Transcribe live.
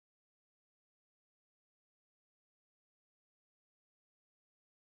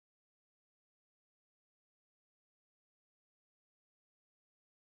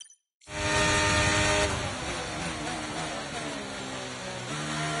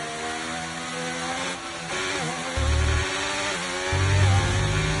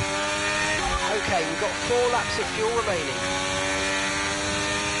got 4 laps of fuel remaining.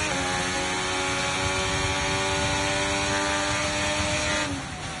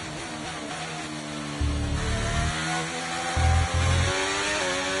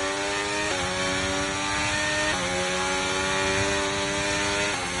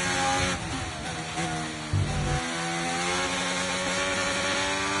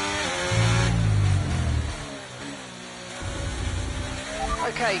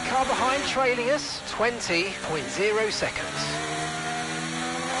 Okay, car behind trailing us, 20.0 seconds.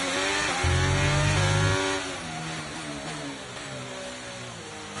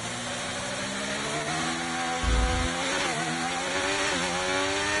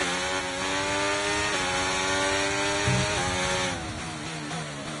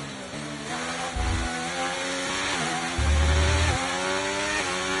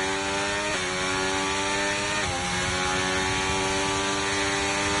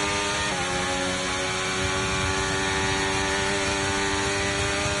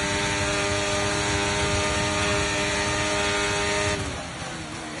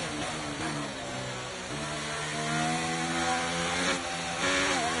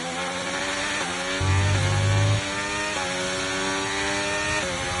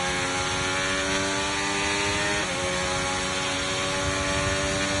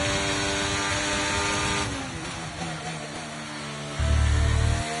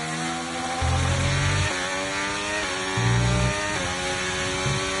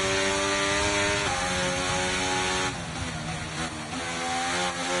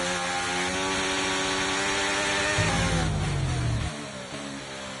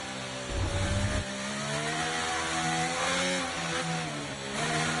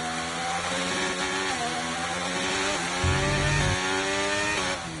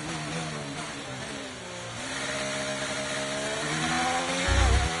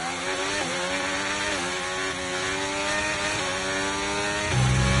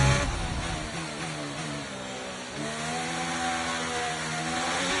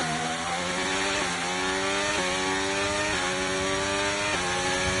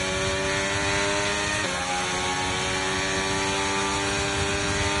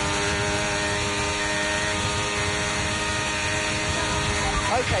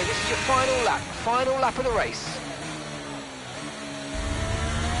 Okay, this is your final lap of the race.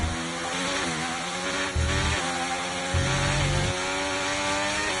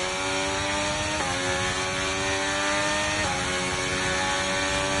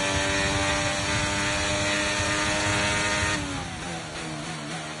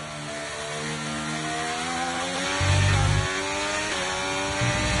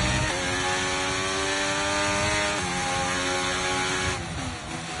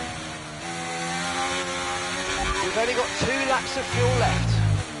 We've only got 2 laps of fuel left.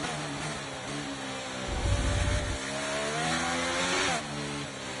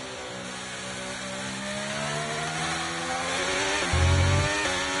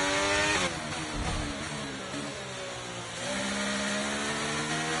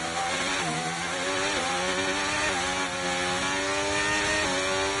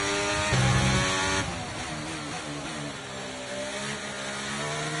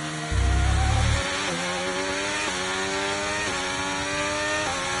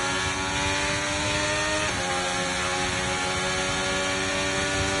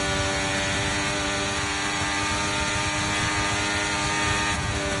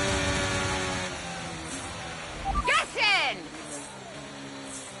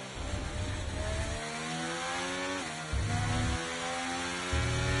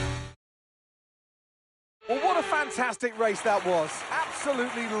 Well, what a fantastic race that was.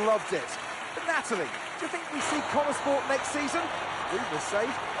 Absolutely loved it. But Natalie, do you think we see Connor Sport next season? We will say,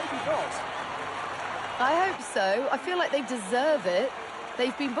 maybe not. I hope so. I feel like they deserve it.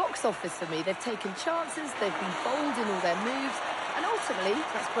 They've been box office for me. They've taken chances, they've been bold in all their moves, and ultimately,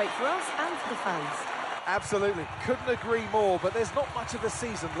 that's great for us and for the fans. Absolutely. Couldn't agree more, but there's not much of the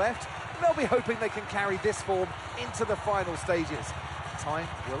season left. They'll be hoping they can carry this form into the final stages. Time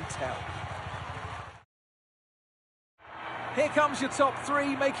will tell. Here comes your top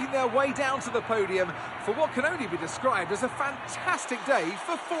 3 making their way down to the podium for what can only be described as a fantastic day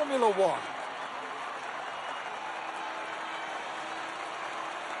for Formula One.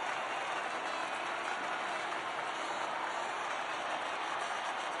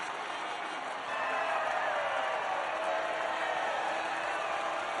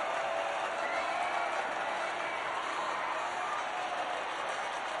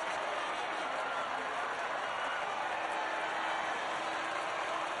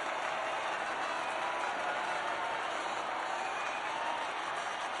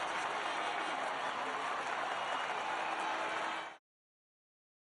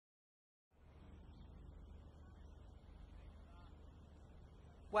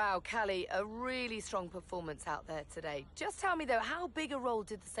 Wow, Callie, a really strong performance out there today. Just tell me, though, how big a role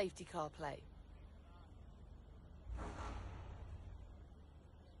did the safety car play?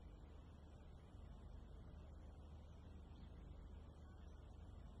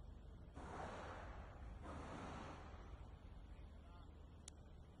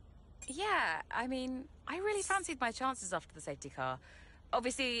 Yeah, I mean, I really fancied my chances after the safety car.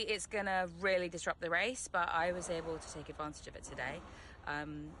 Obviously, it's gonna really disrupt the race, but I was able to take advantage of it today.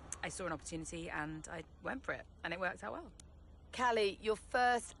 I saw an opportunity and I went for it, and it worked out well. Callie, your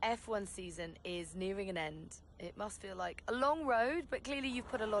first F1 season is nearing an end. It must feel like a long road, but clearly you've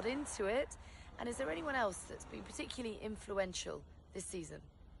put a lot into it. And is there anyone else that's been particularly influential this season?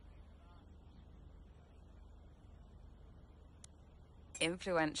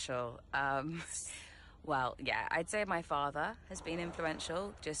 Influential. Well, yeah, I'd say my father has been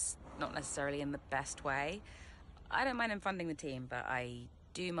influential, just not necessarily in the best way. I don't mind him funding the team, but I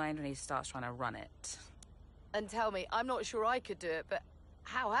do mind when he starts trying to run it. And tell me, I'm not sure I could do it, but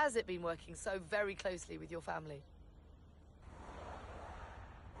how has it been working so very closely with your family?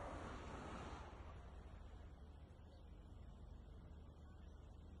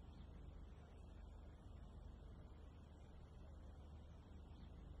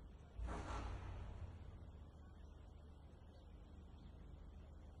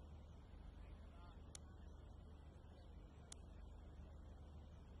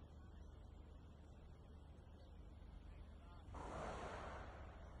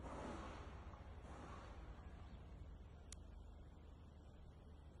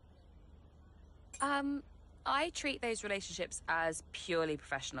 I treat those relationships as purely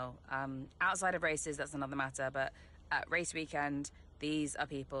professional. Outside of races, that's another matter, but at race weekend, these are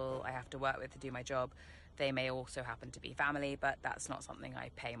people I have to work with to do my job. They may also happen to be family, but that's not something I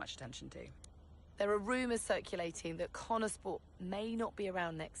pay much attention to. There are rumours circulating that Connor Sport may not be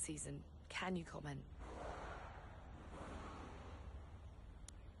around next season. Can you comment?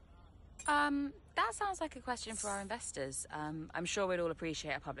 That sounds like a question for our investors. I'm sure we'd all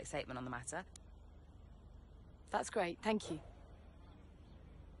appreciate a public statement on the matter. That's great, thank you.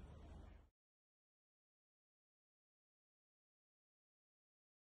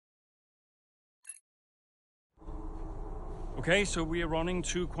 Okay, so we are running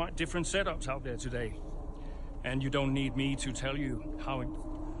two quite different setups out there today. And you don't need me to tell you how it...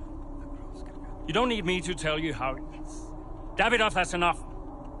 You don't need me to tell you how it... Davidoff, that's enough.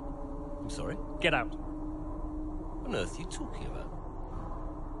 I'm sorry? Get out. What on earth are you talking about?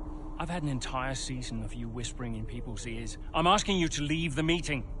 I've had an entire season of you whispering in people's ears. I'm asking you to leave the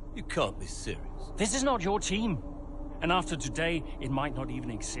meeting. You can't be serious. This is not your team. And after today, it might not even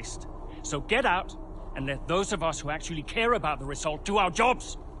exist. So get out and let those of us who actually care about the result do our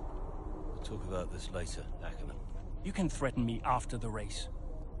jobs. We'll talk about this later, Ackerman. You can threaten me after the race.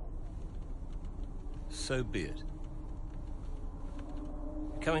 So be it.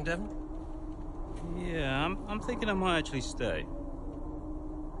 Coming, Devon? Yeah, I'm thinking I might actually stay.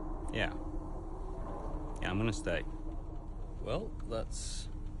 Yeah, I'm gonna stay. Well, that's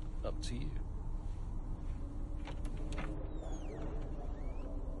up to you.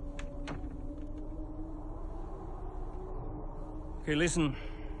 Okay, listen.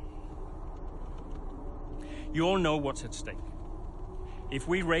 You all know what's at stake. If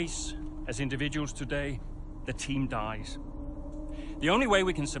we race as individuals today, the team dies. The only way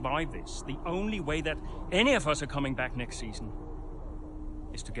we can survive this, the only way that any of us are coming back next season,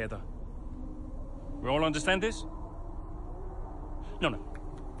 is together. We all understand this? No.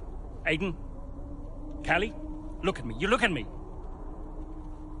 Aiden, Callie, look at me. You look at me.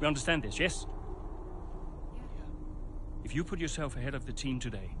 We understand this, yes? If you put yourself ahead of the team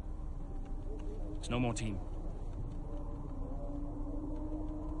today, there's no more team.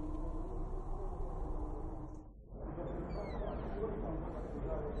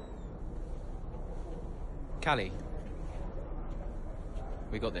 Callie,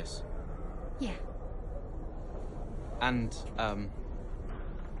 we got this. Yeah. And, I'm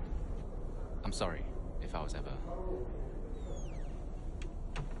sorry if I was ever...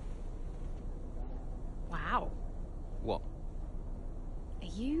 Wow. What?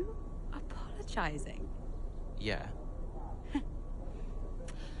 Are you apologizing? Yeah.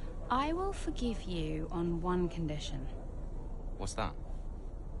 I will forgive you on one condition. What's that?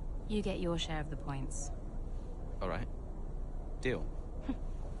 You get your share of the points. All right. Deal.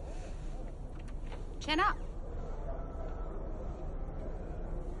 Chin up.